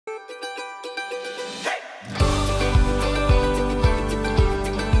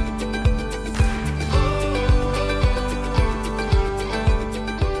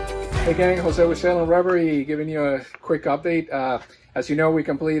Hey gang, Jose with Sail and Reverie giving you a quick update. As you know, we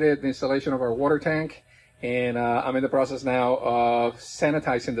completed the installation of our water tank, and I'm in the process now of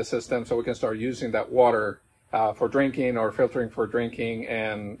sanitizing the system so we can start using that water for drinking or filtering for drinking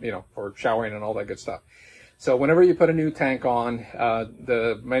and, you know, for showering and all that good stuff. So whenever you put a new tank on,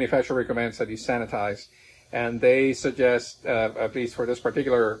 the manufacturer recommends that you sanitize, and they suggest, at least for this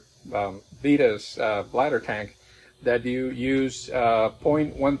particular Vetus bladder tank, that you use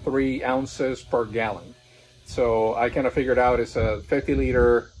 0.13 ounces per gallon. So I kind of figured out it's a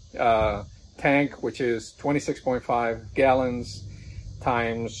 50-liter tank, which is 26.5 gallons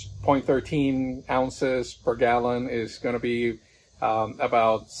times 0.13 ounces per gallon is going to be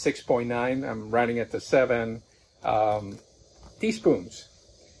about 6.9. I'm rounding it to 7 tablespoons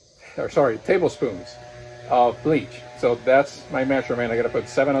of bleach. So that's my measurement. I got to put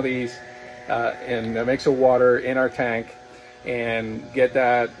 7 of these in a mix of water in our tank and get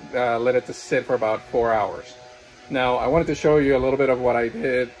that, let it to sit for about 4 hours. Now, I wanted to show you a little bit of what I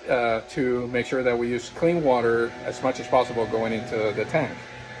did to make sure that we use clean water as much as possible going into the tank.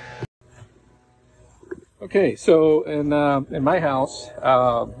 Okay, so in my house,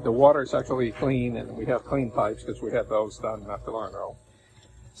 the water is actually clean, and we have clean pipes because we had those done not too long ago.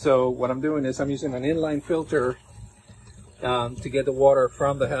 So what I'm doing is I'm using an inline filter to get the water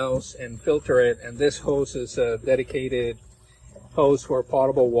from the house and filter it, and this hose is a dedicated hose for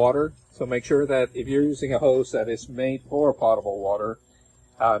potable water. So make sure that if you're using a hose that is made for potable water,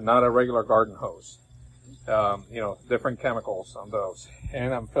 not a regular garden hose, you know, different chemicals on those.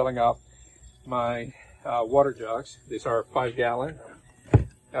 And I'm filling up my water jugs. These are 5-gallon.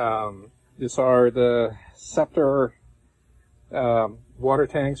 These are the Scepter water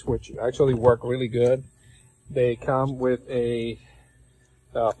tanks, which actually work really good. They come with a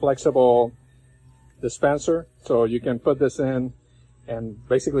flexible dispenser, so you can put this in and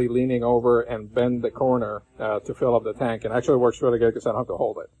basically leaning over and bend the corner to fill up the tank. And actually works really good because I don't have to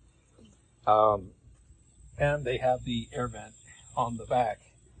hold it. And they have the air vent on the back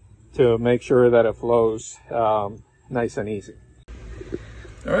to make sure that it flows nice and easy.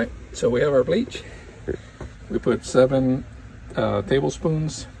 All right, so we have our bleach. We put 7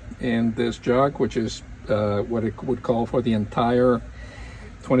 tablespoons in this jug, which is what it would call for the entire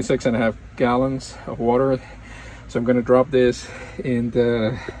 26.5 gallons of water. So I'm going to drop this in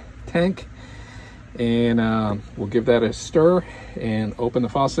the tank, and we'll give that a stir and open the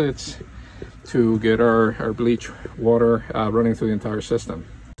faucets to get our bleach water running through the entire system.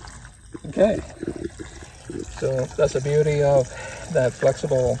 Okay, so that's the beauty of that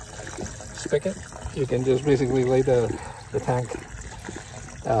flexible spigot. You can just basically lay the tank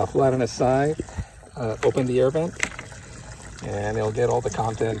flat on its side, open the air vent, and it'll get all the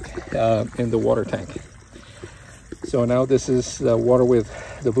content in the water tank. So now this is the water with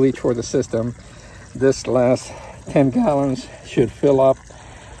the bleach for the system. This last 10 gallons should fill up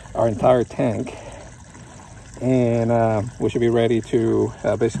our entire tank, and we should be ready to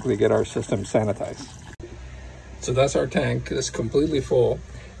basically get our system sanitized. So that's our tank. It's completely full.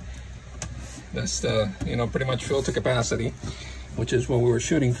 That's you know, pretty much filled to capacity, which is what we were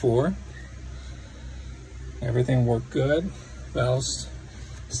shooting for. Everything worked good. Valves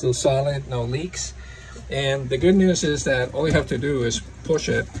still solid, no leaks. And the good news is that all you have to do is push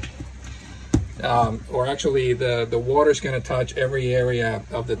it, or actually the water is going to touch every area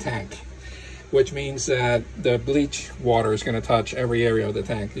of the tank, which means that the bleach water is going to touch every area of the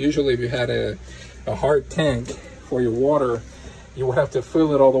tank. Usually if you had a hard tank for your water, you would have to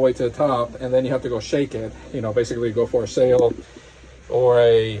fill it all the way to the top, and then you have to go shake it, you know, basically go for a sail or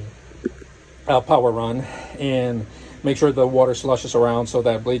a power run and make sure the water slushes around so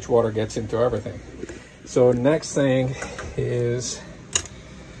that bleach water gets into everything. So next thing is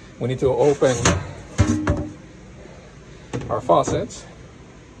we need to open our faucets.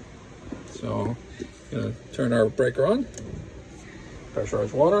 So gonna turn our breaker on,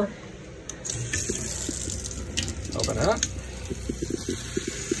 pressurized water, open it up,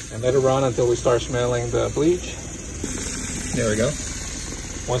 and let it run until we start smelling the bleach. There we go.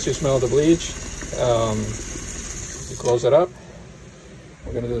 Once you smell the bleach, you close it up.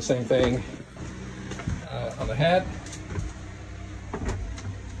 We're gonna do the same thing on the head,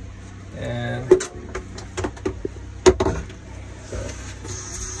 and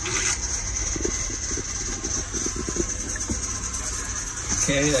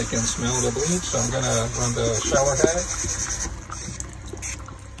okay, I can smell the bleach, so I'm gonna run the shower head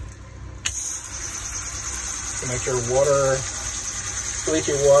to make sure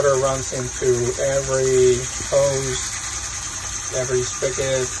bleachy water runs into every hose, every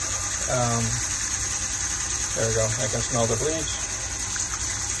spigot. There we go, I can smell the bleach.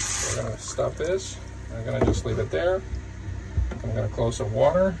 we're gonna stop this. I'm gonna just leave it there. I'm gonna close the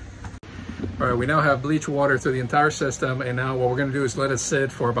water. All right, we now have bleach water through the entire system, and now what we're gonna do is let it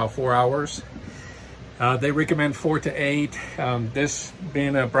sit for about 4 hours. They recommend 4 to 8. This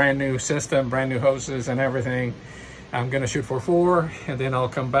being a brand new system, brand new hoses and everything, I'm gonna shoot for 4, and then I'll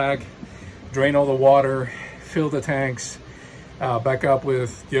come back, drain all the water, fill the tanks back up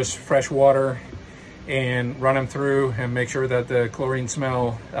with just fresh water, and run them through and make sure that the chlorine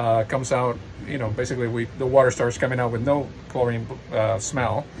smell comes out. You know, basically the water starts coming out with no chlorine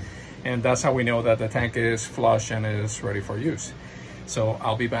smell, and that's how we know that the tank is flush and is ready for use. So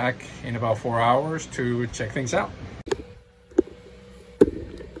I'll be back in about 4 hours to check things out.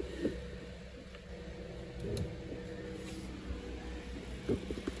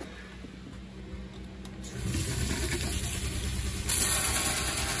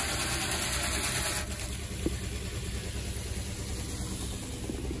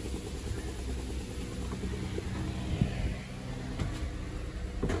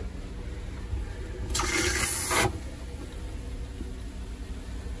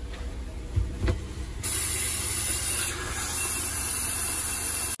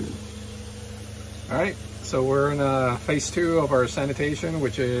 All right, so we're in phase 2 of our sanitation,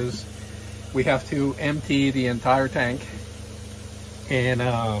 which is we have to empty the entire tank, and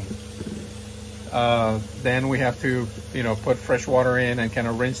then we have to, you know, put fresh water in and kind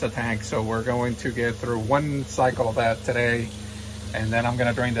of rinse the tank. So we're going to get through 1 cycle of that today, and then I'm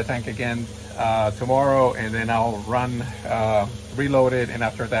gonna drain the tank again tomorrow, and then I'll run, reload it, and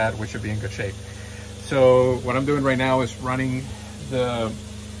after that we should be in good shape. So what I'm doing right now is running the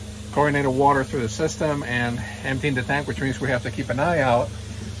chlorinated water through the system and emptying the tank, which means we have to keep an eye out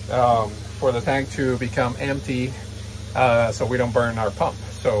for the tank to become empty so we don't burn our pump.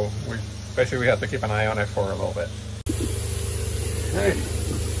 So we have to keep an eye on it for a little bit. Okay.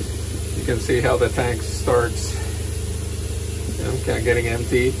 You can see how the tank starts, you know, kind of getting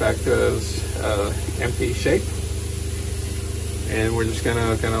empty, back to its empty shape. And we're just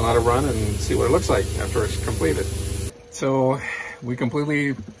gonna kind of let it run and see what it looks like after it's completed. So we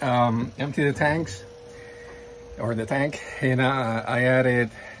completely emptied the tanks, or the tank, and I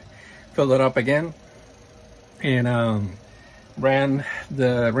filled it up again, and ran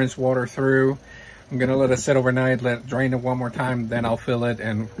the rinse water through. I'm gonna let it sit overnight, let it drain it one more time, then I'll fill it,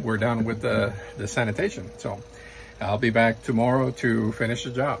 and we're done with the sanitation. So I'll be back tomorrow to finish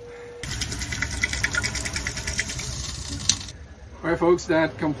the job. All right, folks,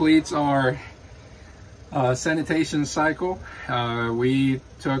 that completes our sanitation cycle. We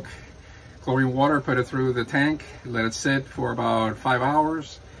took chlorine water, put it through the tank, let it sit for about 5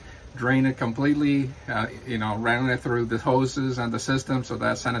 hours, drain it completely, you know, ran it through the hoses and the system, so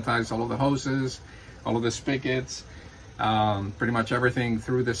that sanitized all of the hoses, all of the spigots, pretty much everything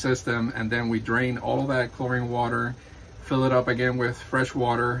through the system. And then we drain all of that chlorine water, fill it up again with fresh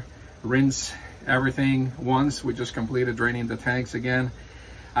water, rinse everything once. We just completed draining the tanks again.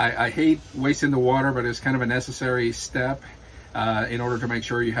 I hate wasting the water, but it's kind of a necessary step in order to make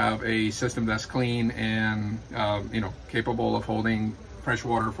sure you have a system that's clean and you know, capable of holding fresh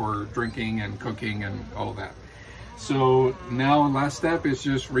water for drinking and cooking and all of that. So now last step is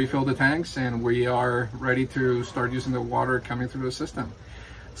just refill the tanks, and we are ready to start using the water coming through the system.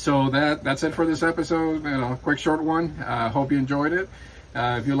 So that's it for this episode. You know, quick short one. Hope you enjoyed it.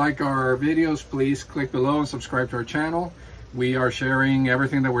 If you like our videos, please click below and subscribe to our channel. We are sharing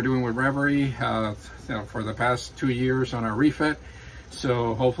everything that we're doing with Reverie you know, for the past 2 years on our refit.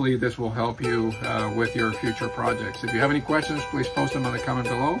 So hopefully this will help you with your future projects. If you have any questions, please post them in the comment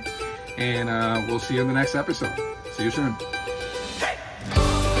below, and we'll see you in the next episode. See you soon.